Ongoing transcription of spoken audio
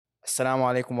السلام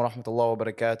عليكم ورحمة الله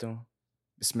وبركاته.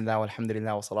 بسم الله والحمد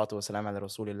لله والصلاة والسلام على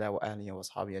رسول الله وآله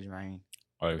وأصحابه أجمعين.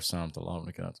 عليكم السلام ورحمة الله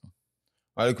وبركاته.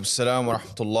 Alaikum salam wa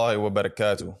rahmatullahi wa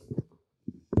barakatuh.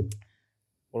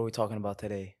 What are we talking about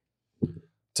today?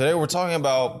 Today we're talking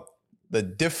about the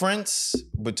difference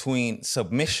between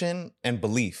submission and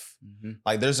belief.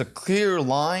 Like there's a clear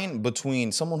line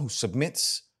between someone who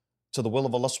submits to the will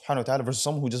of Allah subhanahu wa ta'ala versus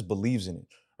someone who just believes in it,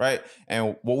 right?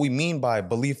 And what we mean by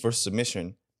belief versus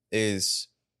submission is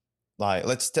like,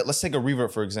 let's take a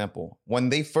revert, for example. When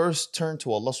they first turn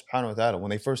to Allah subhanahu wa ta'ala, when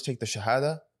they first take the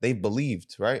shahada, they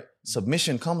believed, right?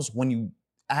 Submission comes when you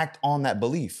act on that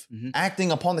belief.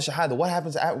 Acting upon the shahada. What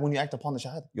happens when you act upon the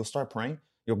shahada? You'll start praying,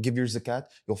 you'll give your zakat,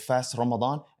 you'll fast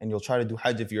Ramadan, and you'll try to do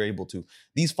hajj if you're able to.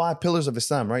 These 5 pillars of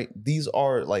Islam, right? These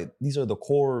are the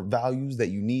core values that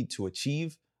you need to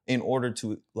achieve in order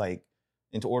to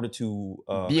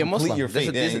be a Muslim. Your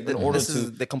faith. This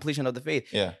is the completion of the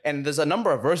faith. Yeah. And there's a number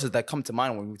of verses that come to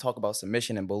mind when we talk about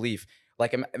submission and belief.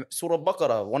 Like in Surah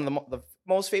Baqarah, one of the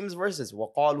most famous verses,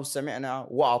 وَقَالُوا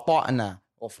سَمِعْنَا وَأَطَعْنَا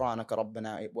غُفْرَانَكَ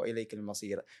رَبَّنَا وَإِلَيْكَ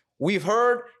الْمَصِيرُ. We've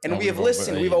heard and we have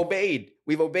listened. We've obeyed.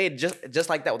 We've obeyed just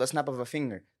like that with a snap of a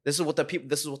finger. This is what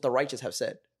the righteous have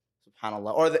said.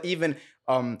 Subhanallah. Or even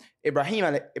Ibrahim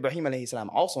alayhi salam,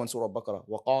 also in Surah Baqarah,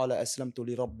 وَقَالَ أَسْلَمْتُ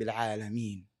لِرَبِّ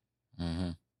الْعَالَمِينَ.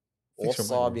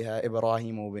 وصى بها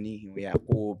إبراهيم وبنيه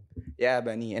ويعقوب يا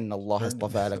بني إن الله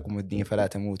اصطفى لكم الدين فلا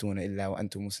تموتون إلا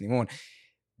وأنتم مسلمون.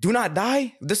 Do not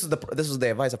die. This is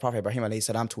the advice of Prophet Ibrahim alayhi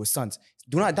salam to his sons.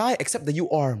 Do not die except that you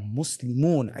are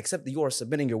Muslimun, except that you are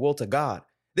submitting your will to God.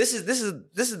 This is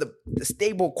the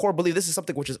stable core belief. This is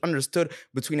something which is understood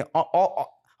between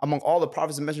among all the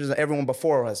prophets and messengers and everyone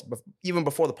before us, even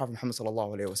before the Prophet Muhammad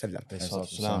sallallahu alaihi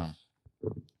wasallam.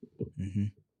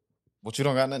 What, you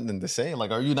don't got nothing to say? Like,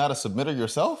 are you not a submitter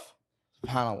yourself?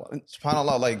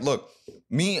 SubhanAllah. Like, look,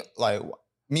 me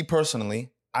personally,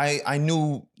 I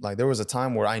knew, like, there was a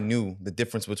time where I knew the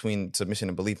difference between submission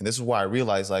and belief. And this is why I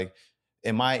realized, like,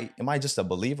 am I just a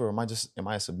believer or am I a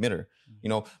submitter? You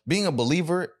know, being a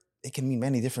believer, it can mean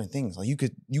many different things. Like,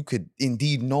 you could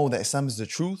indeed know that Islam is the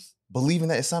truth, believing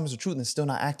that Islam is the truth, and still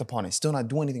not act upon it, still not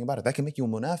do anything about it. That can make you a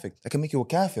munafiq. That can make you a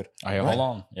kafir. Right? Hold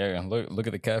on. Yeah, look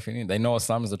at the kafirin. They know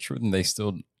Islam is the truth, and they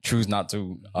still choose not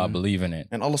to believe in it.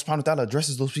 And Allah subhanahu wa ta'ala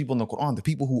addresses those people in the Quran, the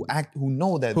people who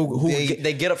know that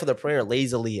they get up for the prayer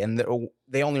lazily, and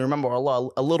they only remember Allah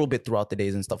a little bit throughout the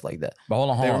days and stuff like that. But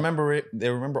hold on. They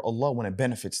remember Allah when it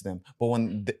benefits them, but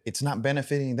when it's not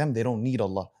benefiting them, they don't need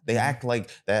Allah. They act like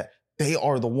that they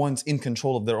are the ones in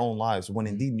control of their own lives, when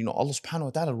indeed, you know, Allah subhanahu wa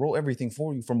ta'ala wrote everything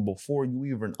for you from before you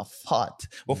even a thought,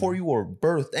 before you were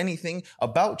birthed. Anything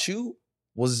about you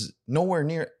was nowhere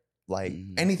near like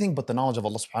anything but the knowledge of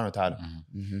Allah subhanahu wa ta'ala.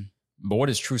 But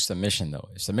what is true submission though?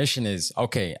 Submission is,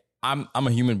 okay, I'm a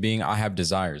human being. I have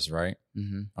desires, right?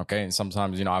 Okay. And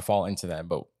sometimes, you know, I fall into that,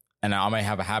 and I may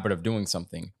have a habit of doing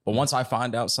something. But once I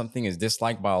find out something is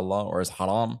disliked by Allah or is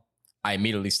haram, I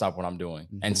immediately stop what I'm doing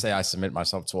and say I submit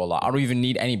myself to Allah. I don't even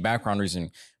need any background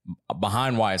reason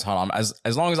behind why it's haram.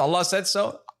 As long as Allah said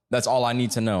so, that's all I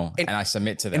need to know, and I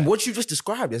submit to that. And what you just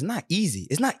described is not easy.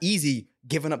 It's not easy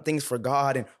giving up things for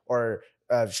God or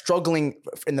struggling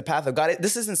in the path of God.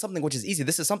 This isn't something which is easy.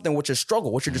 This is something which is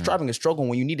struggle. What you're describing is struggle.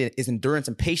 When you need it is endurance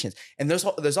and patience. And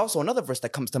there's also another verse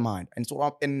that comes to mind. And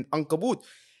so in Ankabut,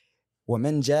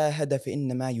 وَمَنْ جَاهَدَ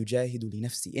فَإِنَّمَا يُجَاهِدُ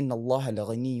لِنَفْسِهِ إِنَّ اللَّهَ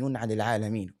لَغَنِيٌّ عَنِ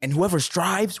الْعَالَمِينَ. And whoever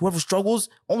struggles,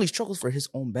 only struggles for his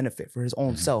own benefit, for his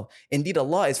own self. Indeed,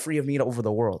 Allah is free of need over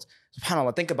the world.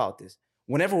 SubhanAllah, think about this.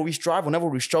 Whenever we strive, whenever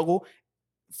we struggle,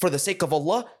 for the sake of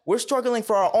Allah, we're struggling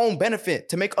for our own benefit,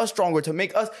 to make us stronger, to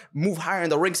make us move higher in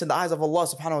the ranks in the eyes of Allah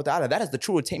subhanahu wa ta'ala. That is the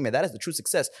true attainment. That is the true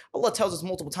success. Allah tells us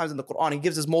multiple times in the Quran. He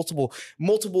gives us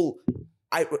multiple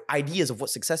ideas of what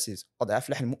success is. قَدْ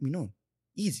أَفْلَحَ الْمُؤْمِنُونَ.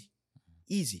 Easy.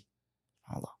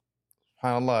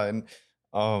 SubhanAllah.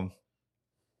 And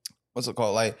what's it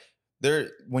called? Like,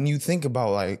 when you think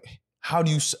about, like, how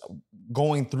do you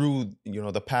going through, you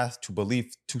know, the path to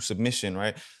belief, to submission,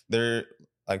 right?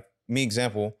 Like, me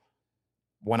example,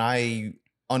 when I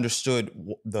understood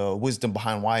the wisdom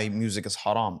behind why music is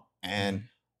haram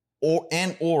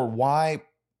or why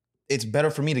it's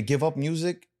better for me to give up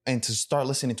music and to start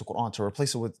listening to Quran, to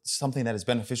replace it with something that is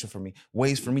beneficial for me,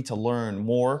 ways for me to learn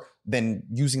more than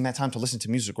using that time to listen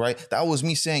to music, right? That was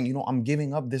me saying, you know, I'm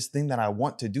giving up this thing that I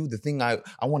want to do, the thing I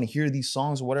want to hear, these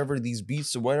songs or whatever, these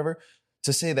beats or whatever,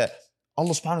 to say that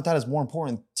Allah subhanahu wa ta'ala is more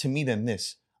important to me than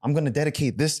this. I'm going to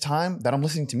dedicate this time that I'm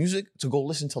listening to music to go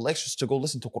listen to lectures, to go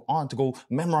listen to Quran, to go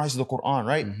memorize the Quran,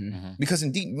 right? Because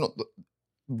indeed, you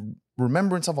know,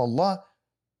 remembrance of Allah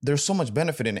there's so much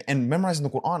benefit in it. And memorizing the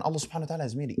Quran, Allah subhanahu wa ta'ala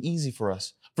has made it easy for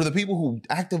us. For the people who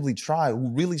actively try, who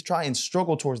really try and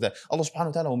struggle towards that, Allah subhanahu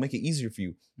wa ta'ala will make it easier for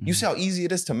you. Mm-hmm. You see how easy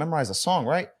it is to memorize a song,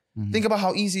 right? Mm-hmm. Think about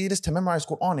how easy it is to memorize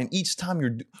Quran. And each time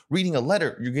you're reading a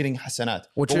letter, you're getting hasanat.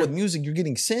 But with music, you're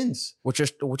getting sins. What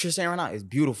you're saying right now is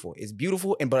beautiful. It's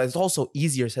beautiful, but it's also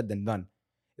easier said than done.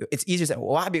 It's easier said.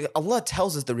 Allah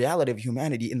tells us the reality of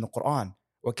humanity in the Quran.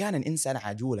 وَكَانَ الْإِنسَانَ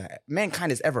عَجُولًا.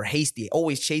 Mankind is ever hasty,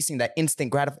 always chasing that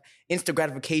instant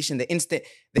gratification, the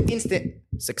instant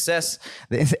success,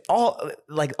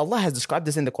 like Allah has described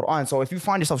this in the Quran. So if you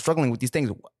find yourself struggling with these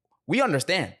things, we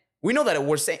understand. We know that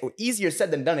we're saying easier said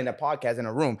than done in a podcast in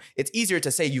a room. It's easier to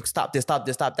say you stop this, stop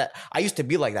that. I used to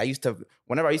be like that.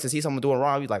 Whenever I used to see someone doing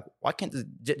wrong, I'd be like, why can't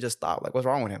this just stop? Like, what's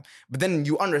wrong with him? But then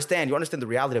you understand the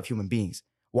reality of human beings.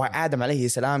 Why Adam alayhi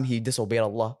salam, he disobeyed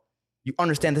Allah. You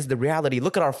understand this is the reality.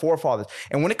 Look at our forefathers.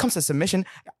 And when it comes to submission,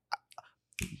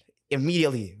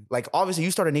 immediately, like obviously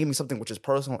you started naming something which is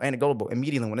personal, anecdotal.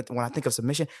 Immediately when I think of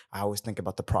submission, I always think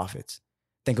about the prophets.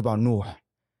 Think about Nuh.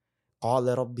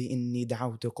 I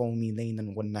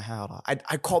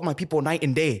called my people night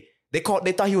and day. They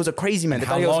thought he was a crazy man.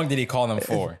 How long did he call them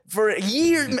for? For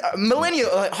years,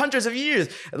 millennia, hundreds of years.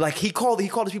 Like he called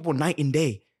his people night and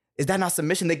day. Is that not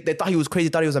submission? They thought he was crazy,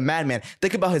 thought he was a madman.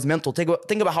 Think about his mental. Think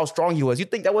about how strong he was. You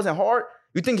think that wasn't hard?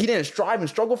 You think he didn't strive and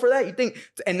struggle for that? You think,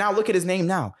 and now look at his name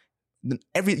now.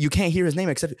 You can't hear his name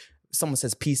except someone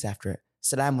says peace after it.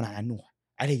 Salamun ala Nuh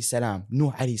alayhi salam.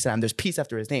 Nuh alayhi salam. There's peace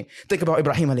after his name. Think about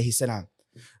Ibrahim alayhi salam.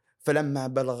 فلما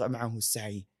بلغ معه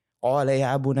السعي قال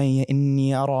يا بني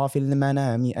إني أرى في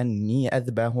المنام أني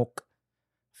أذبحك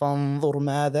فانظر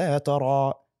ماذا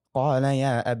ترى قال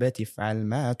يا أبت افعل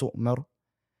ما تؤمر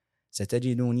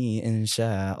ستجدني إن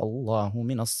شاء الله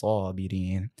من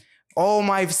الصابرين. Oh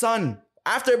my son,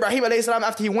 after Ibrahim alayhi salam,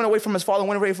 after he went away from his father,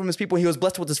 went away from his people, he was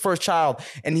blessed with his first child,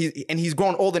 and he's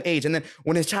grown old in age. And then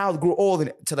when his child grew old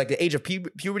to like the age of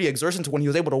puberty, exertion, to when he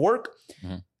was able to work,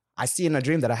 I see in a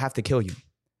dream that I have to kill you.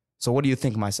 So what do you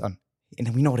think, my son? And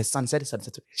then we know what his son said. He said,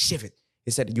 shift.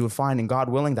 He said, you will find in God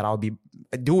willing that I'll be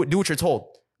do what you're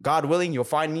told. God willing, you'll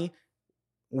find me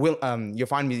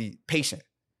patient.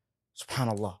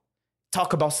 Subhanallah.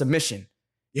 Talk about submission.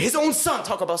 His own son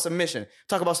talk about submission.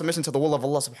 Talk about submission to the will of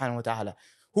Allah subhanahu wa ta'ala.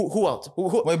 Who else?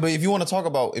 Who? Wait, but if you want to talk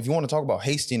about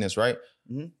hastiness, right?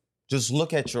 Mm-hmm. Just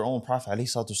look at your own Prophet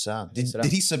alayhi salatu wasalam.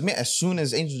 Did he submit as soon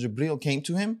as Angel Jibreel came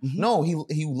to him? Mm-hmm. No,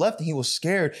 he left. He was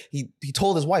scared. He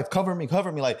told his wife, cover me.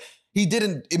 Like he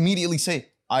didn't immediately say,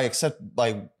 I accept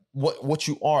like what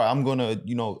you are. I'm gonna,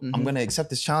 I'm gonna accept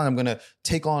this challenge. I'm gonna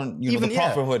take on, the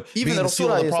prophethood. Even the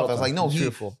seal of the prophet. I was like, no,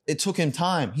 it took him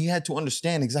time. He had to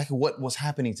understand exactly what was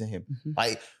happening to him. Mm-hmm.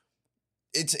 Like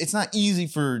it's not easy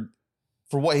for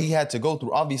what he had to go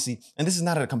through, obviously. And this is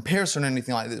not a comparison or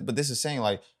anything like this, but this is saying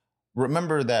like,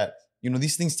 remember that,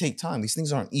 these things take time. These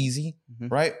things aren't easy,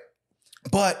 right?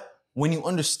 But when you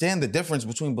understand the difference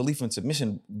between belief and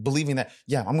submission, believing that,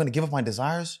 I'm going to give up my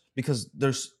desires because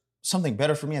there's something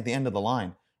better for me at the end of the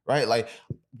line, right? Like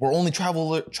we're only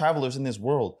travelers in this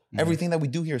world. Mm-hmm. Everything that we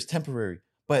do here is temporary,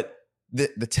 but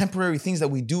the temporary things that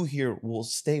we do here will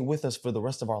stay with us for the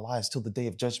rest of our lives till the day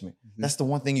of judgment. Mm-hmm. That's the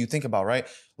one thing you think about, right?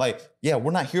 Like,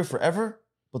 we're not here forever,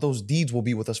 but those deeds will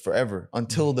be with us forever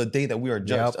until the day that we are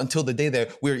judged, until the day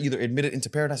that we're either admitted into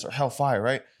paradise or hellfire,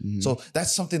 right? Mm-hmm. So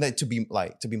that's something that to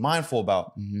be mindful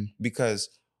about, because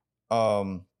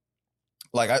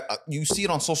you see it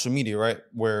on social media, right?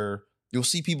 Where you'll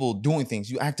see people doing things.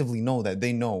 You actively know that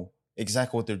they know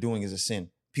exactly what they're doing is a sin.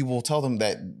 People will tell them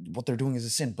that what they're doing is a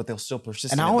sin, but they'll still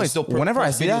persist. And I always, whenever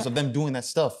I see videos of them doing that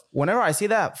stuff. Whenever I see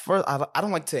that, first, I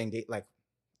don't like to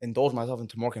indulge myself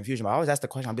into more confusion. But I always ask the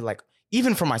question. I'll be like,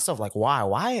 even for myself, like, why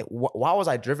was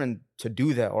I driven to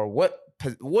do that, or what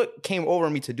came over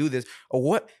me to do this, or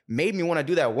what made me want to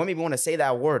do that? What made me want to say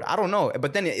that word? I don't know.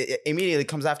 But then it immediately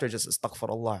comes after just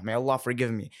astaghfirullah. May Allah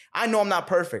forgive me. I know I'm not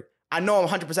perfect. I know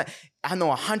 100%. I know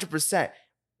 100%.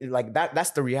 Like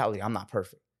that's the reality. I'm not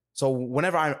perfect. So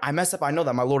whenever I mess up, I know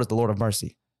that my Lord is the Lord of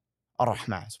mercy.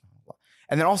 Ar-Rahman.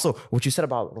 And then also what you said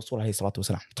about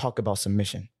Rasulullah, talk about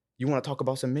submission. You want to talk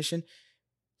about submission?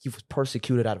 He was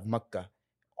persecuted out of Mecca.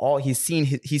 He's seen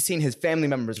his family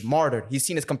members martyred. He's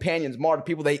seen his companions martyred.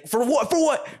 People for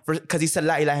what? Because he said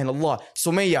La ilaha illallah.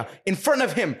 Sumayya in front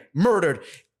of him murdered.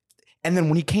 And then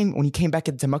when he came back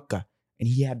into Mecca, and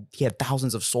he had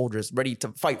thousands of soldiers ready to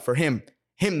fight for him,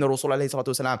 the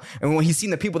Rasulullah. And when he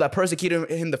seen the people that persecuted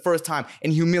him the first time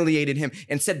and humiliated him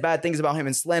and said bad things about him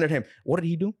and slandered him, what did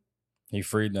he do? He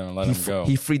freed them and let them go.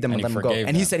 He freed them and let them go.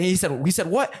 And he said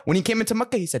what? When he came into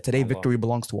Mecca, he said, today victory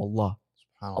belongs to Allah.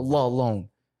 Allah alone.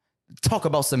 talk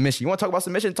about submission. You want to talk about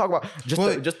submission? Talk about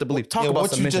just the belief. Talk about what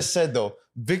submission. you just said though.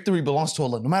 Victory belongs to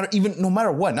Allah. No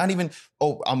matter what. Not even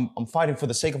I'm fighting for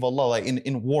the sake of Allah, like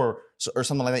in war or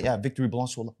something like that. Yeah, victory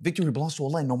belongs to Allah. Victory belongs to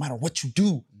Allah. No matter what you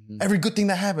do, every good thing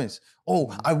that happens.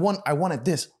 Oh, I wanted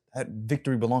this. That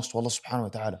victory belongs to Allah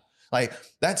Subhanahu wa Taala. Like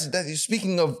that's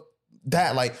speaking of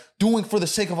that, like doing for the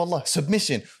sake of Allah,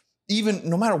 submission. Even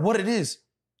no matter what it is,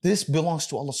 this belongs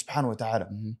to Allah Subhanahu wa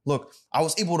Taala. Look, I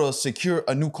was able to secure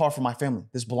a new car for my family.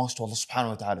 This belongs to Allah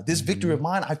Subhanahu wa Taala. This victory of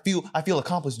mine, I feel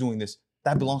accomplished doing this.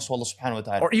 That belongs to Allah Subhanahu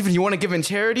wa Taala. Or even you want to give in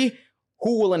charity,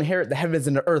 who will inherit the heavens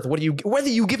and the earth? Whether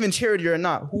you give in charity or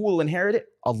not, who will inherit it?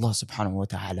 Allah Subhanahu wa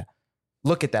Taala.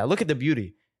 Look at that. Look at the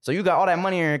beauty. So you got all that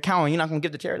money in your account and you're not going to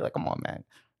give the charity? Like, come on, man.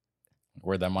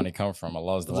 Where'd that money come from?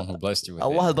 Allah is the one who blessed you with it.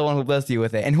 Allah is the one who blessed you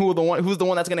with it. And who's the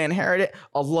one that's going to inherit it?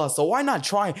 Allah. So why not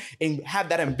try and have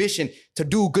that ambition to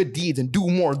do good deeds and do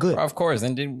more good? Of course.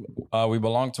 And then we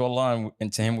belong to Allah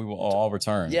and to Him we will all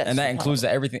return. Yes, and that includes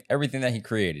everything that He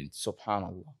created.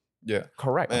 Subhanallah. Yeah.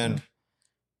 Correct. And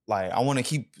like I want to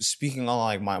keep speaking on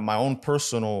like my own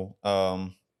personal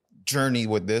journey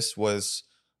with this was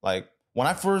like when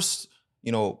I first,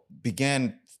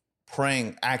 began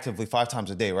praying actively 5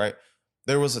 times a day, right?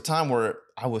 There was a time where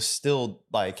I was still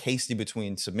like hasty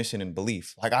between submission and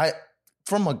belief. Like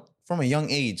from a young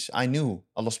age, I knew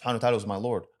Allah Subhanahu wa Taala was my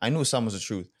Lord. I knew Islam was the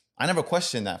truth. I never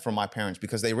questioned that from my parents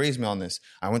because they raised me on this.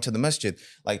 I went to the masjid.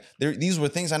 Like these were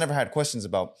things I never had questions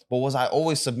about. But was I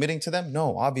always submitting to them?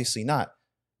 No, obviously not.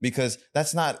 Because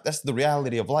that's the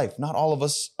reality of life. Not all of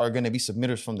us are going to be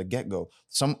submitters from the get-go.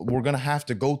 We're going to have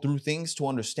to go through things to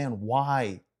understand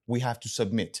why we have to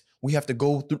submit. We have to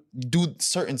do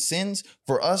certain sins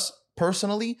for us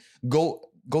personally, go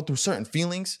through certain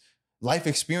feelings, life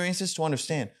experiences to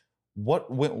understand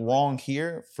what went wrong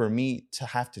here for me to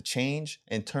have to change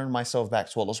and turn myself back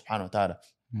to Allah Subhanahu wa Ta'ala.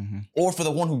 Or for the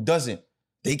one who doesn't,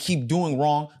 they keep doing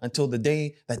wrong until the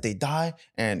day that they die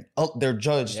and they're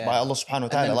judged by Allah Subhanahu wa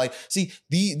Ta'ala. Like, see,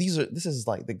 this is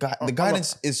like the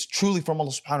guidance is truly from Allah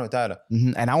Subhanahu wa Ta'ala.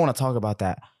 And I want to talk about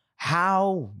that.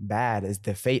 How bad is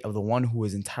the fate of the one who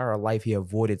his entire life he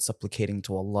avoided supplicating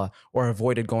to Allah or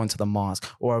avoided going to the mosque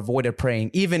or avoided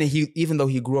praying, even though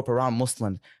he grew up around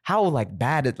Muslims? How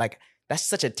bad that's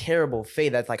such a terrible fate.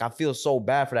 That's I feel so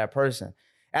bad for that person.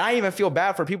 And I even feel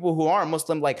bad for people who aren't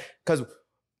Muslim, because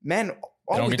man,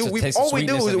 all we do is taste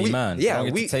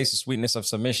the sweetness of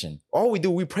submission. All we do,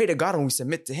 we pray to God and we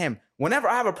submit to Him. Whenever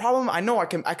I have a problem, I know I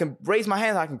can raise my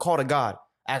hands, I can call to God.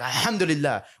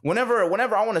 Alhamdulillah. Whenever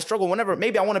I want to struggle,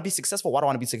 maybe I want to be successful. Why do I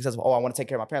want to be successful? Oh, I want to take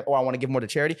care of my parents. Oh, I want to give more to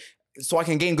charity so I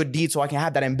can gain good deeds, so I can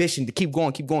have that ambition to keep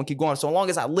going. So long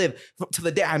as I live to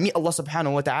the day I meet Allah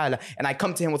Subhanahu wa Ta'ala and I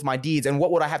come to Him with my deeds, and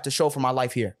what would I have to show for my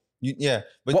life here?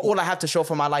 But what would I have to show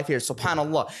for my life here?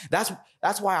 Subhanallah.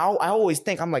 That's why I always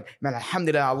think, I'm like, man,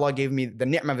 alhamdulillah, Allah gave me the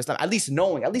ni'mah of Islam. At least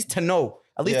to know.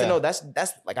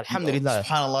 That's like alhamdulillah.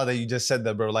 Subhanallah that you just said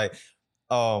that, bro. Like,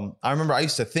 I remember I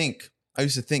used to think,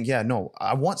 yeah, no,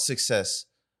 I want success.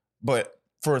 But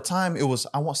for a time it was,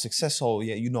 I want success. So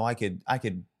yeah, I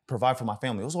could provide for my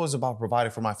family. It was always about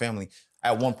providing for my family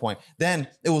at one point. Then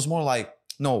it was more like,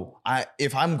 no,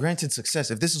 if I'm granted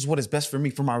success, if this is what is best for me,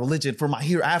 for my religion, for my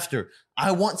hereafter,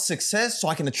 I want success so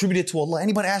I can attribute it to Allah.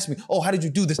 Anybody ask me, oh, how did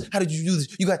you do this? How did you do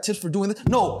this? You got tips for doing this?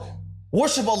 No,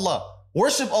 worship Allah.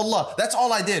 Worship Allah. That's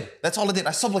all I did.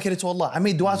 I supplicated to Allah. I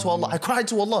made dua to Allah. I cried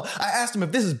to Allah. I asked Him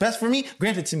if this is best for me,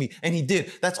 grant it to me. And He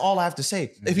did. That's all I have to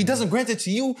say. If He doesn't grant it to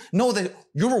you, know that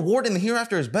your reward in the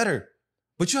hereafter is better.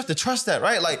 But you have to trust that,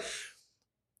 right?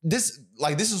 This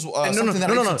is something that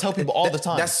I used to tell people all the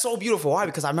time. That's so beautiful. Why?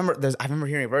 Because I remember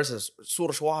hearing verses,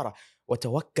 Surah Shu'ara,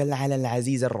 وَتَوَكَّلْ عَلَى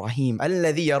الْعَزِيزِ الرَّحِيمِ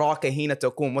الَّذِي يَرَاكَ حِينَ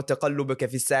تَقُومُ وَتَقَلُّبَكَ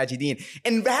فِي السَّاجِدِينَ.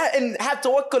 And have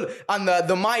tawakkul on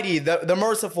the mighty, the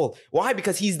merciful. Why?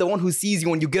 Because He's the one who sees you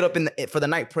when you get up for the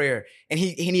night prayer, and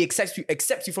He accepts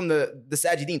you from the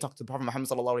sajideen. Talk to the Prophet Muhammad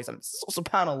sallallahu alaihi wasallam. So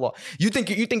subhanallah. You think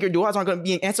your du'as aren't going to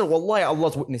be answered? Wallahi,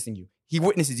 Allah's witnessing you. He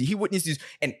witnesses you.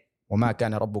 And وَمَا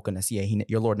كَانَ رَبُّكَ نَسِيًّا.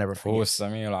 Your Lord never forgets. هو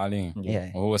السميع العليم.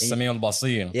 Yeah. هو السميع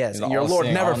البصير. Yes, and your Lord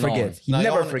never forgets. He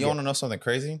never forgets. You want to know something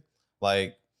crazy?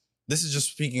 Like, this is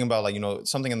just speaking about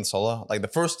something in the salah. Like the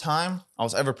first time I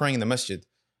was ever praying in the masjid,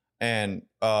 and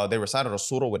they recited a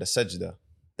surah with a sajda.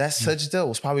 That sajda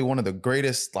was probably one of the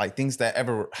greatest things that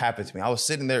ever happened to me. I was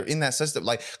sitting there in that sajda,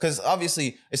 because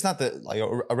obviously it's not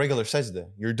a regular sajda.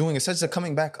 You're doing a sajda,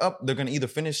 coming back up. They're gonna either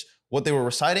finish what they were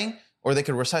reciting, or they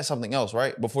could recite something else,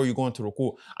 right? Before you go into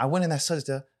ruku. I went in that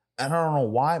sajda, and I don't know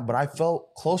why, but I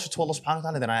felt closer to Allah Subhanahu wa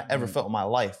Ta'ala than I ever felt in my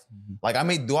life. I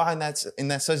made dua in that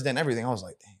sajda and everything. I was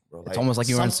like, dang, bro. It's almost like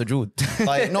you were in sujood.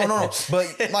 Like no.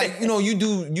 But like you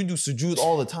do sujood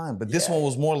all the time. But this one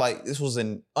was more like it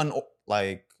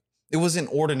wasn't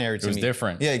ordinary to me. It was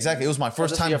different. Yeah, exactly. It was my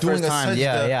first time doing a sajda.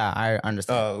 Yeah, I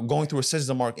understand. Going through a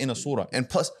sajda mark in a surah. And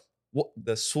plus, what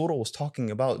the surah was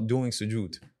talking about doing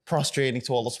sujood, prostrating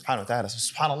to Allah subhanahu wa ta'ala.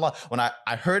 So subhanAllah, when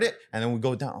I heard it and then we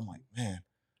go down, I'm like, man,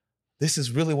 this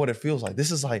is really what it feels like.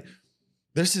 This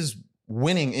is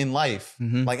winning in life.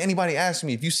 Like anybody asks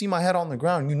me, if you see my head on the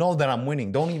ground, you know that I'm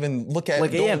winning. Don't even look at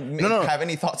it. Don't have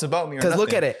any thoughts about me. Because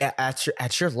look at it,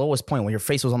 at your lowest point, when your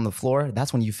face was on the floor,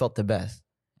 that's when you felt the best.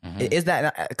 Is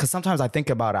that because sometimes I think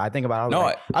about it.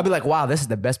 I'll be like, wow, this is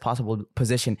the best possible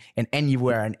position in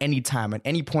anywhere, and any time, at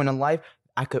any point in life.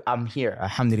 I'm here.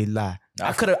 Alhamdulillah.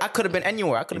 I could have been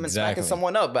anywhere. I could have been smacking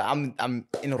someone up, but I'm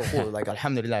in ruku, like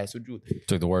alhamdulillah, sujood.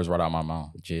 Took the words right out of my mouth.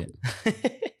 Jit.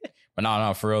 But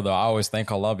no, for real though, I always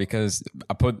thank Allah because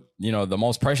I put, the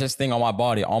most precious thing on my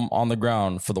body on the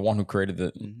ground for the one who created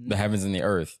the heavens and the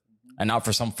earth, and not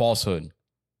for some falsehood.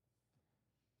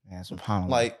 Yeah, subhanAllah.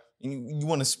 Like, you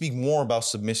want to speak more about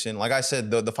submission. Like I said,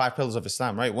 the 5 pillars of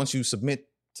Islam, right? Once you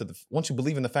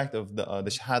believe in the fact of the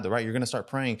shahada, right? You're going to start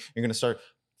praying. You're going to start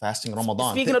fasting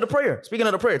Ramadan. Speaking of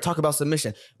the prayer, talk about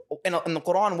submission. In the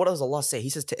Quran, what does Allah say?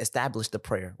 He says to establish the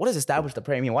prayer. What does establish the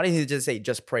prayer mean? Why didn't he just say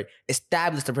just pray?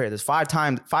 Establish the prayer. There's 5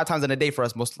 times in a day for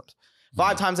us Muslims.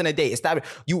 5 times in a day.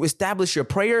 You establish your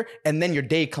prayer, and then your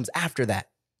day comes after that.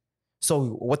 So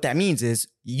what that means is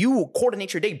you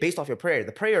coordinate your day based off your prayer.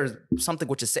 The prayer is something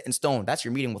which is set in stone. That's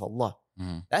your meeting with Allah.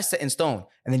 That's set in stone.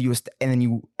 And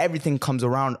then everything comes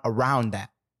around that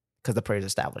because the prayer is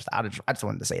established. I just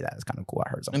wanted to say that. It's kind of cool. I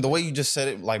heard something. And the way you just said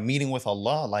it, like meeting with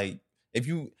Allah, like if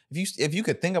you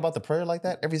could think about the prayer like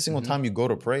that, every single time you go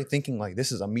to pray, thinking like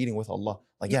this is a meeting with Allah.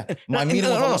 Like, yeah, my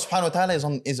meeting with Allah subhanahu wa ta'ala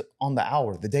is on the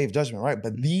hour, the day of judgment, right?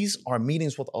 But these are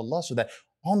meetings with Allah so that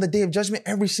on the day of judgment,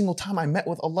 every single time I met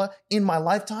with Allah in my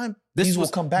lifetime, these will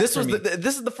come back to me.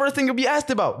 This is the first thing you'll be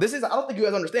asked about. I don't think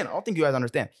you guys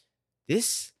understand.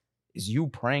 This is you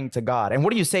praying to God. And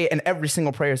what do you say in every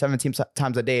single prayer 17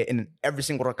 times a day in every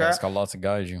single rak'ah? Ask Allah to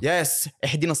guide you. Yes.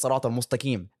 Ihdina as-sirata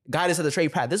al-mustaqim. Guide us to the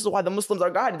straight path. This is why the Muslims are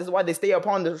guided. This is why they stay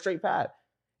upon the straight path.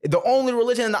 The only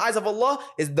religion in the eyes of Allah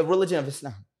is the religion of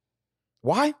Islam.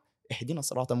 Why? Ihdina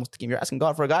as-sirata al-mustaqim. You're asking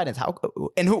God for guidance.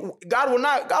 God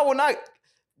will not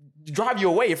drive you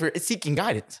away if you're seeking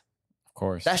guidance. Of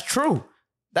course. That's true.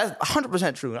 That's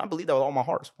 100% true. And I believe that with all my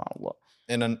heart. SubhanAllah.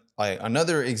 And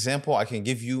another example I can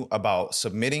give you about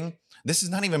submitting. This is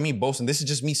not even me boasting. This is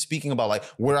just me speaking about like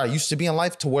where I used to be in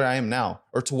life to where I am now,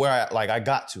 or to where I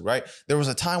got to, right? There was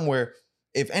a time where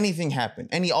if anything happened,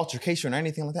 any altercation or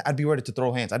anything like that, I'd be ready to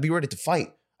throw hands. I'd be ready to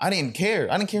fight. I didn't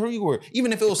care. I didn't care who you were.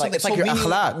 Even if it was something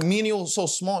so menial, so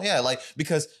small. Yeah, like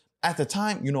because at the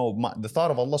time, the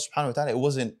thought of Allah subhanahu wa ta'ala, it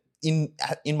wasn't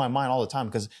in my mind all the time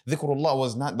because dhikrullah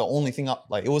was not the only thing. I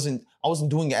wasn't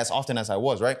doing it as often as I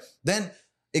was, right? Then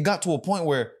it got to a point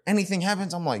where anything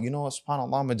happens, I'm like, you know what,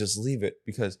 subhanAllah, I'm gonna just leave it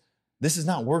because this is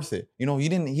not worth it. He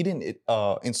didn't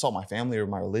insult my family or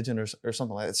my religion or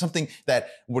something like that. Something that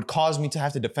would cause me to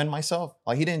have to defend myself.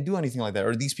 Like he didn't do anything like that,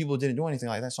 or these people didn't do anything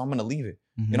like that. So I'm gonna leave it.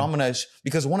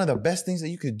 Because one of the best things that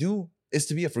you could do is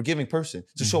to be a forgiving person,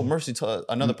 to show mercy to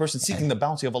another person seeking the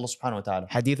bounty of Allah subhanahu wa ta'ala.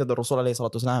 Hadith of the Rasul alayhi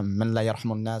salatu wasalam, man la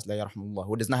yarhamun nas la yarhamullah.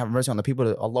 Who does not have mercy on the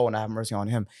people, Allah will not have mercy on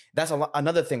him. That's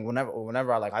another thing.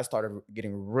 Whenever I started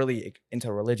getting really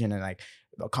into religion and like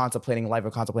contemplating life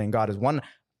and contemplating God, is one,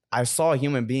 I saw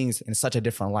human beings in such a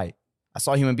different light. I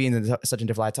saw human beings in such a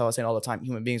different light. I tell us all the time,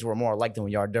 human beings were more alike than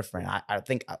we are different. I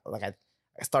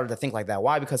started to think like that.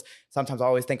 Why? Because sometimes I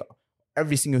always think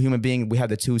every single human being, we have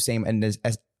the two same end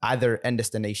either end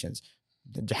destinations,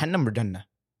 Jahannam or Jannah.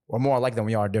 We're more alike than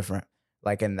we are different.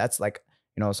 And that's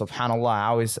subhanAllah. I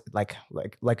always like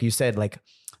you said, like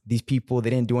these people, they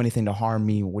didn't do anything to harm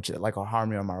me, which or harm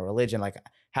me or my religion. Like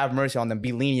have mercy on them,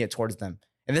 be lenient towards them.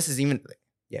 And this is even.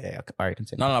 Yeah. All right,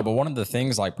 continue. No. But one of the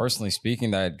things, like personally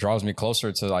speaking, that draws me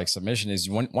closer to like submission is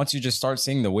once you just start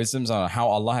seeing the wisdoms on how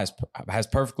Allah has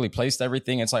perfectly placed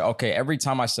everything. It's like, okay, every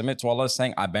time I submit to Allah,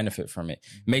 saying I benefit from it.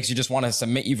 Makes you just want to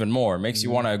submit even more. Makes you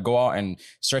want to go out and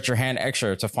stretch your hand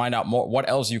extra to find out more what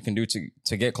else you can do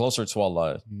to get closer to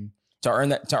Allah, to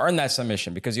earn that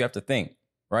submission. Because you have to think.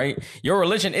 Right? Your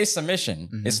religion is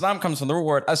submission. Islam comes from the root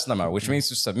word aslama, which means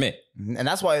to submit. And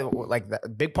that's why, like, the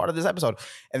big part of this episode,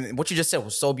 and what you just said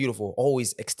was so beautiful,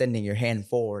 always extending your hand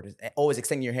forward, always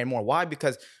extending your hand more. Why?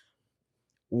 Because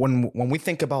when we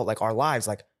think about, like, our lives,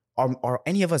 like, are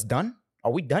any of us done?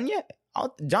 Are we done yet?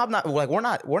 Our job we're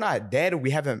not dead.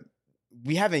 We haven't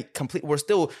we haven't complete. We're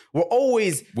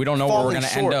always. We don't know where we're gonna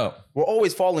end up. We're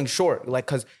always falling short, like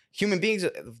because human beings.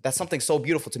 That's something so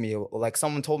beautiful to me. Like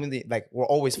someone told me, like we're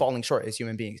always falling short as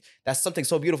human beings. That's something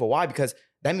so beautiful. Why? Because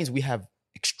that means we have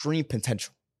extreme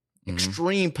potential,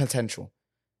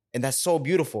 and that's so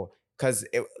beautiful. Because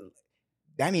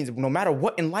that means no matter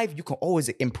what in life, you can always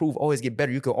improve, always get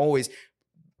better. You can always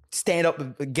stand up,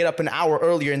 get up an hour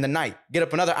earlier in the night, get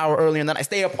up another hour earlier in the night,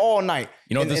 stay up all night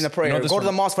in the prayer. Go to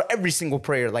the mosque for every single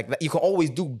prayer. Like you can always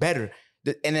do better.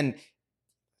 And then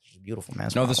it's beautiful, man.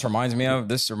 This reminds me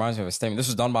of a statement. This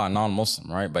was done by a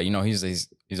non-Muslim, right? But he's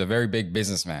a very big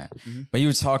businessman. But he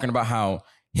was talking about how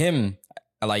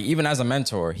like even as a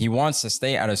mentor, he wants to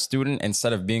stay at a student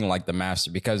instead of being like the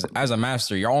master, because as a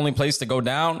master, your only place to go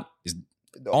down is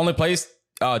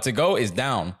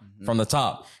down from the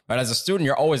top. But as a student,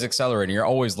 you're always accelerating. You're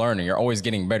always learning. You're always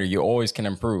getting better. You always can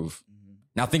improve.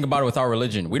 Now think about it with our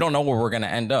religion. We don't know where we're going to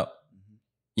end up.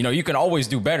 You can always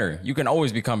do better. You can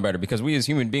always become better, because we as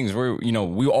human beings,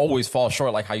 we always fall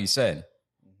short, like how you said.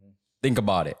 Think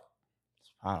about it.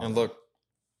 And look,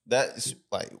 that's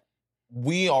like,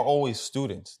 we are always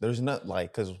students. There's not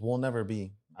because we'll never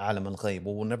be alim al-ghayb.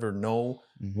 We'll never know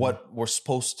what we're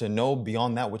supposed to know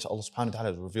beyond that which Allah subhanahu wa ta'ala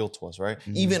has revealed to us, right?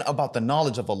 Even about the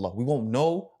knowledge of Allah. We won't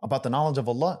know about the knowledge of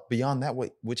Allah beyond that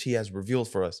which He has revealed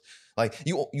for us. Like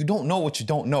you don't know what you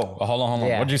don't know. Well, hold on.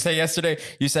 Yeah. What did you say yesterday?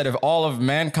 You said if all of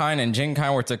mankind and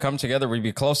jinkind were to come together, we'd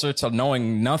be closer to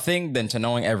knowing nothing than to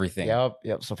knowing everything. Yep.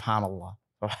 SubhanAllah.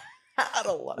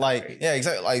 Like, yeah,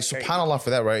 exactly. Like, subhanAllah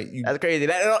for that, right? That's crazy.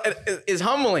 It's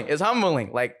humbling. It's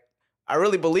humbling. Like, I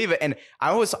really believe it. And I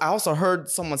also heard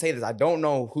someone say this. I don't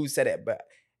know who said it,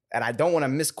 and I don't want to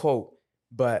misquote,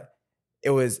 but it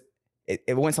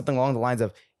went something along the lines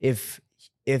of if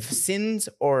sins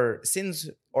or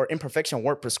imperfection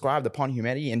weren't prescribed upon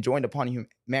humanity and joined upon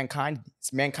mankind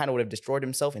would have destroyed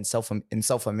himself in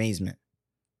self-amazement.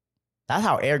 That's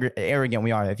how arrogant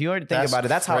we are. If you were to think about it,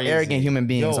 that's crazy. How arrogant human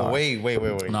beings are. Wait.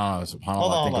 No,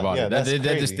 subhanAllah, think about it.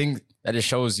 That just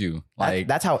shows you. Like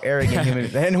that's how arrogant human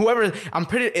beings. And whoever,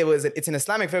 it's an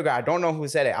Islamic figure. I don't know who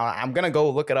said it. I'm gonna go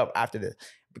look it up after this,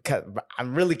 because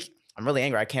I'm really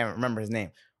angry. I can't remember his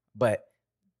name. But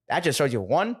that just shows you,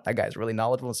 one, that guy's really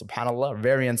knowledgeable, subhanAllah,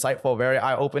 very insightful, very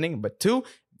eye-opening. But two,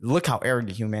 look how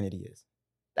arrogant humanity is.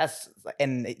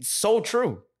 And it's so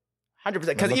true. 100%.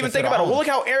 Because even think about it. Look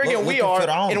how arrogant we are,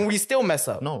 and we still mess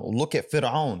up. No, look at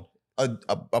Fir'aun.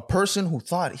 A person who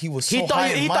thought he was he thought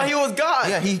he was God.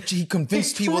 Yeah, he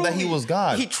convinced people that he was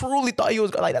God. He truly thought he was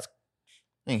God. Like, that's...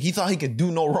 He thought he could do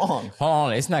no wrong. Hold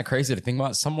on, isn't that crazy to think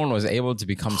about? Someone was able to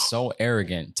become so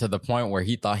arrogant to the point where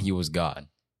he thought he was God.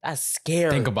 That's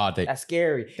scary. Think about it. That's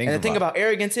scary. And the thing about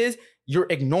arrogance is you're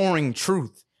ignoring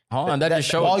truth. Hold on, that just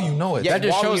shows while you know it. That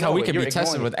just shows how we can be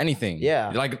tested with anything.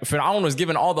 Yeah. Like Fir'aun was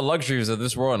given all the luxuries of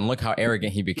this world, and look how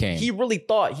arrogant he became. He really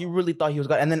thought he was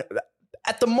God. And then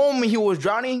at the moment he was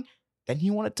drowning, then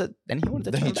he wanted to. Then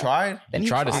he tried. Then he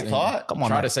tried to thought. Come on,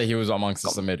 try to say he was amongst the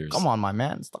submitters. Come on, my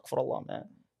man. Astaghfirullah, man.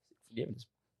 Forgiveness.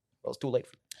 It was too late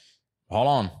for you. Hold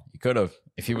on, he could have.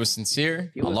 If he was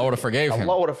sincere, Allah would have forgave him.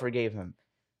 Allah would have forgave him.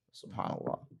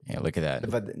 SubhanAllah. Yeah, look at that.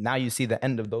 But now you see the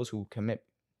end of those who commit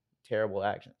terrible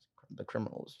actions. The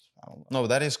criminals. No,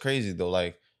 that is crazy though.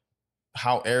 Like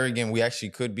how arrogant we actually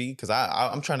could be. Because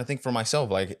I'm trying to think for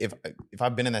myself. Like if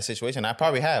I've been in that situation, I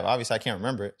probably have. Obviously, I can't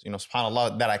remember it.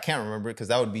 SubhanAllah, that I can't remember it, because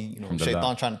that would be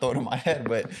shaitan trying to throw it in my head.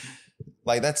 But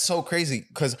like that's so crazy,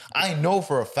 because I know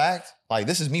for a fact, like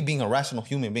this is me being a rational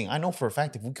human being. I know for a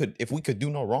fact if we could do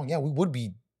no wrong, yeah, we would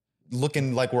be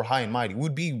looking like we're high and mighty.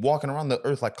 We'd be walking around the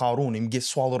earth like Qarun and get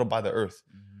swallowed up by the earth,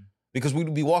 because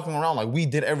we'd be walking around like we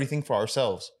did everything for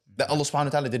ourselves. That Allah subhanahu wa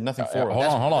ta'ala did nothing for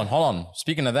us. Hold on.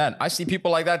 Speaking of that, I see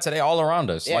people like that today all around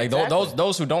us. Yeah, like exactly.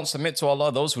 those who don't submit to Allah,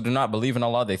 those who do not believe in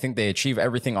Allah, they think they achieve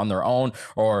everything on their own,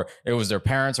 or it was their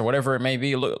parents or whatever it may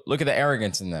be. Look at the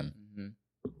arrogance in them.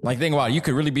 Like think about it, you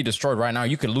could really be destroyed right now.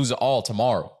 You could lose it all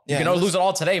tomorrow. Yeah, you can lose it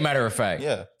all today, matter of fact.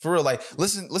 Yeah, for real. Like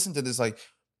listen to this. Like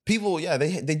people, yeah,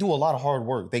 they do a lot of hard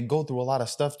work. They go through a lot of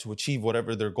stuff to achieve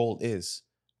whatever their goal is.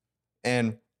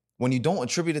 And when you don't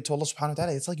attribute it to Allah subhanahu wa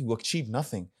ta'ala, it's like you achieve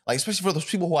nothing. Like, especially for those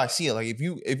people who I see it, like if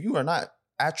you are not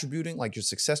attributing like your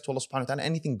success to Allah subhanahu wa ta'ala,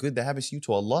 anything good that happens to you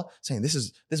to Allah, saying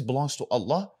this belongs to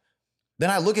Allah,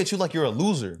 then I look at you like you're a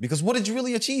loser. Because what did you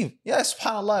really achieve? Yeah,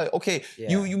 subhanAllah. Okay,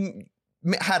 you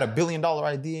had $1 billion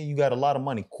idea, you got a lot of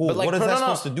money. Cool. Like, what is that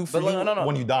supposed to do for you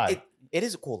when you die? It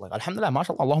is cool. Like, alhamdulillah,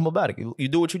 mashallah, Allahumma barak. You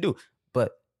do what you do.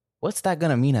 But what's that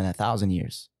gonna mean in 1,000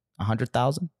 years?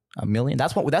 100,000? 1,000,000?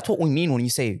 That's what we mean when you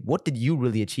say, what did you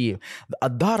really achieve?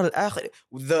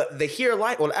 The here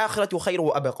life, wal akhiratu khayru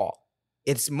wa abqa.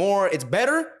 it's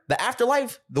better, the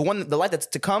afterlife, the life that's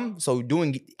to come. So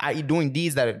doing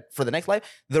deeds that are for the next life,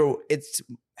 it's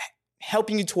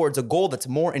helping you towards a goal that's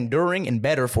more enduring and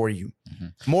better for you,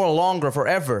 more longer,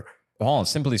 forever. Hold on,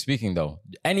 simply speaking though,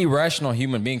 any rational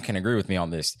human being can agree with me on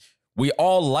this. We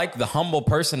all like the humble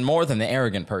person more than the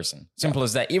arrogant person. Simple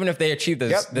as that. Even if they achieve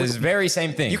this very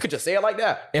same thing. You could just say it like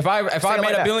that. If I made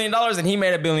 $1 billion and he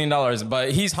made $1 billion,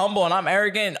 but he's humble and I'm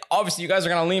arrogant, obviously you guys are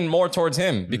going to lean more towards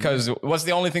him because what's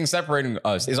the only thing separating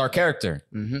us is our character.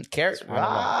 Character.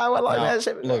 That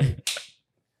shit. Look,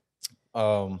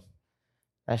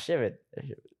 that shit.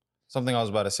 something I was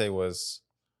about to say was,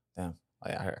 damn,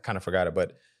 I kind of forgot it,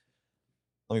 but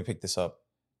let me pick this up.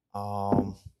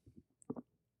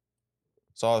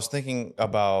 So I was thinking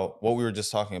about what we were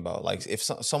just talking about. Like if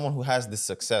someone who has this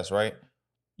success, right?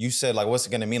 You said like, what's it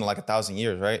going to mean in like 1,000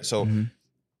 years, right? So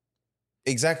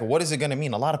exactly, what is it going to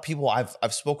mean? A lot of people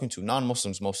I've spoken to,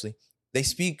 non-Muslims mostly, they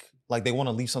speak like they want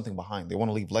to leave something behind. They want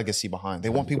to leave legacy behind. They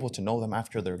want people to know them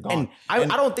after they're gone.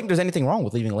 And I don't think there's anything wrong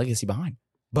with leaving a legacy behind.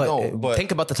 But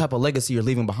think about the type of legacy you're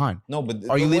leaving behind. No, but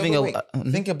are you leaving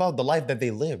think about the life that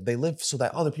they live. They live so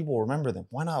that other people will remember them.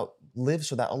 Why not live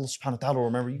so that Allah subhanahu wa ta'ala will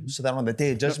remember you? So that on the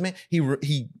day of judgment, your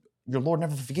Lord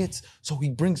never forgets. So he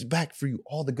brings back for you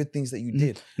all the good things that you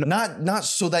did. Not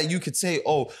so that you could say,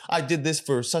 oh, I did this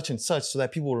for such and such so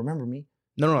that people will remember me.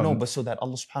 No, but so that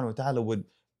Allah subhanahu wa ta'ala would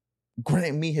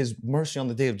grant me his mercy on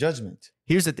the day of judgment.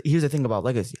 Here's the thing about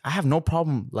legacy. I have no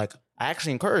problem. Like, I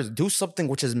actually encourage, do something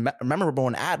which is memorable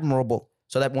and admirable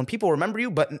so that when people remember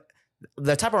you, but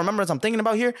the type of remembrance I'm thinking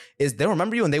about here is they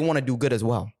remember you and they want to do good as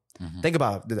well. Think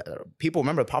about it. People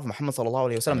remember the Prophet Muhammad sallallahu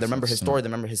alaihi wasallam. They remember his story. They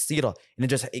remember his seerah.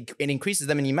 And it increases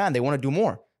them in iman. They want to do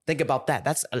more. Think about that.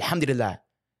 That's alhamdulillah.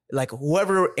 Like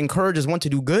whoever encourages one to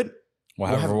do good, will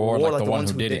have a reward like the one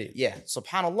who did it. Yeah,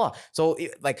 subhanallah. So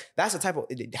that's the type of,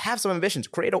 have some ambitions.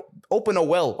 Open a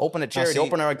well, open a charity,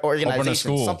 open an organization. Open a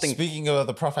school. Something. Speaking of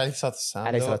the Prophet,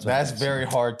 that's very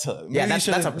hard to. Yeah, that's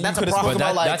a prophet.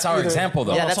 That's our example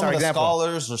though. Yeah, that's our example.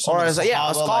 Scholars or some a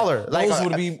scholar. Like, those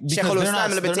would be because they're not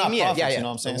prophets, you know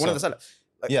what I'm saying? One of the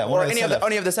salaf. Or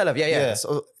any of the salaf. Yeah.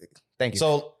 So, thank you.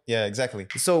 So yeah, exactly.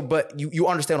 So, but you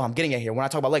understand what I'm getting at here when I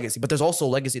talk about legacy. But there's also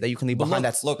legacy that you can leave behind.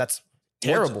 That's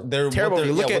terrible. Terrible. If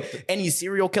you look at any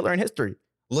serial killer in history.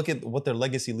 Look at what their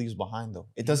legacy leaves behind, though.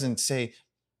 It doesn't say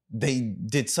they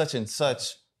did such and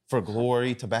such for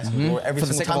glory, to bask in glory. Every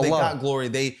single time they got glory,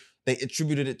 they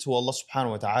attributed it to Allah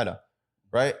subhanahu wa ta'ala,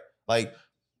 right? Like,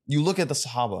 you look at the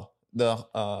Sahaba, the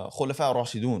Khulafa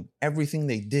Rashidun, everything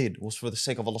they did was for the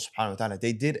sake of Allah subhanahu wa ta'ala.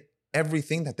 They did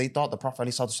everything that they thought the Prophet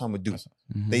ﷺ would do.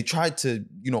 They tried to,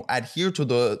 adhere to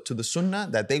the sunnah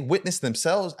that they witnessed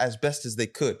themselves as best as they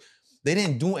could. They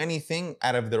didn't do anything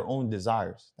out of their own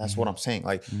desires. That's what I'm saying.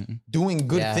 Like doing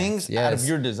good things out of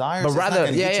your desires, but rather,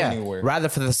 not get you anywhere. Rather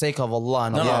for the sake of Allah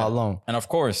and Allah alone. And of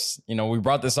course, we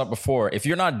brought this up before. If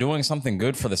you're not doing something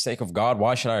good for the sake of God,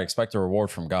 why should I expect a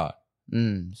reward from God?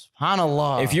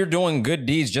 SubhanAllah. If you're doing good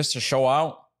deeds just to show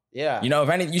out, if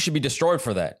anything, you should be destroyed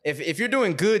for that. If you're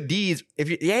doing good deeds,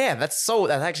 that's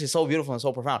actually so beautiful and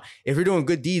so profound. If you're doing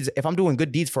good deeds, if I'm doing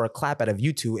good deeds for a clap out of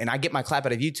you two, and I get my clap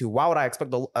out of you two, why would I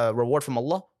expect a reward from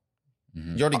Allah?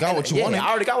 You already got what you wanted. I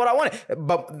already got what I wanted.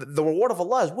 But the reward of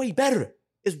Allah is way better.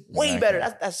 It's way better.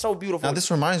 That's so beautiful. Now this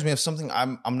reminds me of something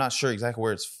I'm not sure exactly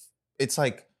where it's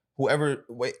like whoever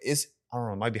is, I don't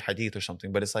know, it might be hadith or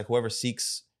something, but it's like whoever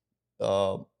seeks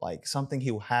like something,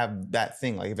 he'll have that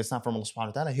thing. Like if it's not from Allah subhanahu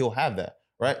wa ta'ala, he'll have that,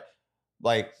 right?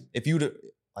 Like if you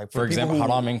like for example,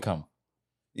 haram income.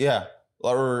 Yeah.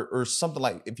 Or something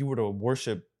like if you were to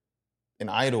worship an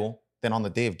idol, then on the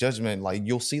day of judgment, like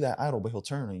you'll see that idol, but he'll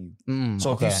turn on you.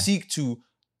 So if you seek to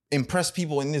impress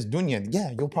people in this dunya,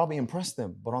 you'll probably impress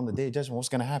them. But on the day of judgment, what's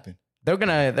gonna happen? They're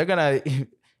gonna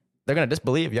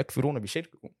disbelieve. They're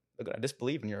gonna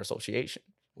disbelieve in your association.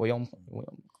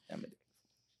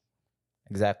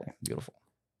 Exactly. Beautiful.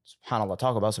 SubhanAllah.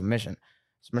 Talk about submission.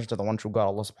 Submission to the one true God,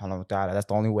 Allah subhanahu wa ta'ala. That's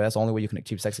the only way. That's the only way you can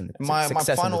achieve success in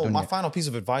my final piece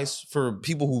of advice for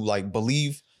people who like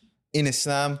believe in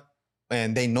Islam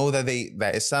and they know that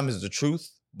Islam is the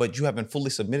truth, but you haven't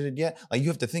fully submitted yet. Like you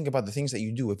have to think about the things that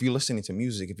you do. If you're listening to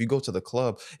music, if you go to the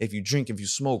club, if you drink, if you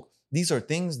smoke, these are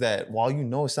things that while you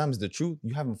know Islam is the truth,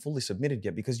 you haven't fully submitted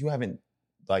yet because you haven't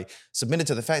like submitted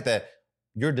to the fact that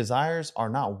your desires are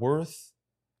not worth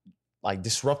like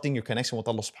disrupting your connection with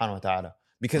Allah subhanahu wa ta'ala.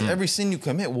 Because every sin you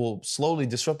commit will slowly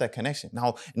disrupt that connection.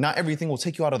 Now, not everything will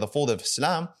take you out of the fold of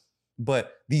Islam,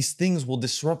 but these things will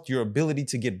disrupt your ability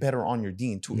to get better on your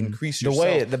deen, to increase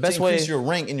yourself, the best to increase way, your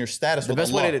rank and your status with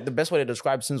Allah. The best way to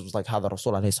describe sins was like how the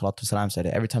Rasul alayhi salatu wasalam said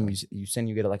it. Every time you sin,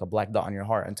 you get like a black dot on your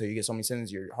heart. Until you get so many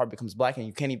sins, your heart becomes black, and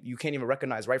you can't even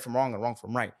recognize right from wrong and wrong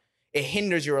from right. It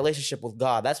hinders your relationship with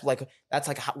God. That's like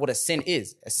what a sin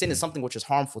is. A sin is something which is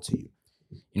harmful to you.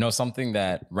 You know, something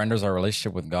that renders our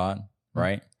relationship with God,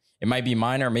 right? It might be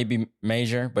minor, maybe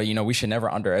major, but you know, we should never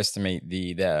underestimate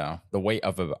the weight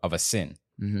of a sin.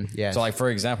 Yeah. So, like for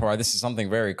example, right, this is something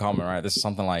very common, right? This is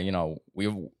something like, you know,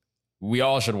 we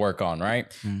all should work on,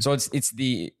 right? So it's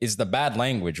the bad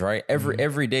language, right?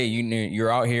 Every day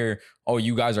you're out here, oh,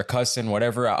 you guys are cussing,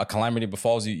 whatever, a calamity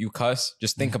befalls you, you cuss.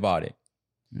 Just think about it.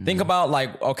 Think about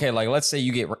like, okay, like let's say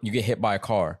you get hit by a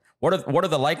car. What are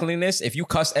the likeliness if you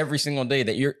cuss every single day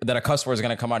that a cuss word is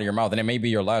gonna come out of your mouth and it may be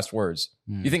your last words?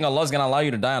 You think Allah's gonna allow you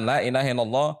to die on la ilaha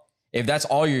illallah if that's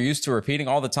all you're used to repeating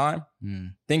all the time?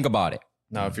 Think about it.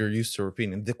 Now, if you're used to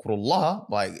repeating dhikrullah,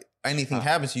 like anything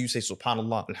happens to you, say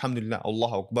subhanallah, alhamdulillah,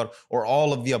 Allahu Akbar, or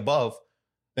all of the above,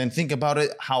 then think about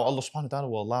it, how Allah subhanahu wa ta'ala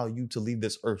will allow you to leave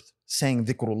this earth, saying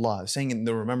dhikrullah, saying in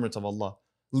the remembrance of Allah,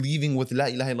 leaving with la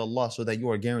ilaha illallah so that you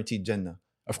are guaranteed Jannah.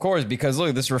 Of course, because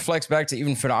look, this reflects back to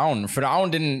even Fir'aun.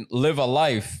 Fir'aun didn't live a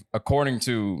life according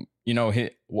to, you know,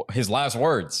 his last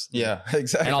words. Yeah,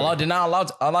 exactly. And Allah did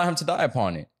not allow him to die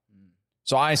upon it.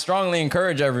 So I strongly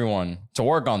encourage everyone to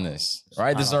work on this,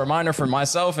 right? This is a reminder for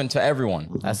myself and to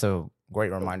everyone. That's a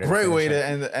great reminder. Great way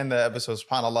to end the episode.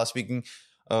 SubhanAllah, speaking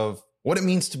of what it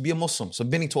means to be a Muslim,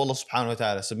 submitting to Allah subhanahu wa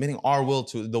ta'ala, submitting our will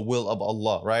to the will of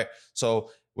Allah, right?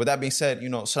 So with that being said, you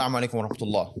know, assalamu alaikum wa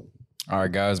rahmatullah. All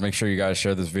right, guys, make sure you guys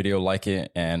share this video, like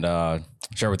it, and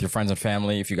share with your friends and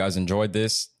family if you guys enjoyed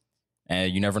this.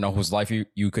 And you never know whose life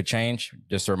you could change.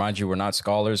 Just to remind you, we're not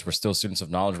scholars. We're still students of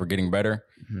knowledge. We're getting better.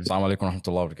 Assalamu alaikum wa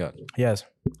rahmatullahi wa barakatuh. Yes.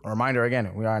 A reminder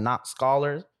again, we are not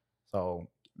scholars. So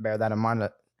bear that in mind.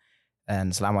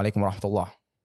 And assalamu alaikum wa rahmatullah.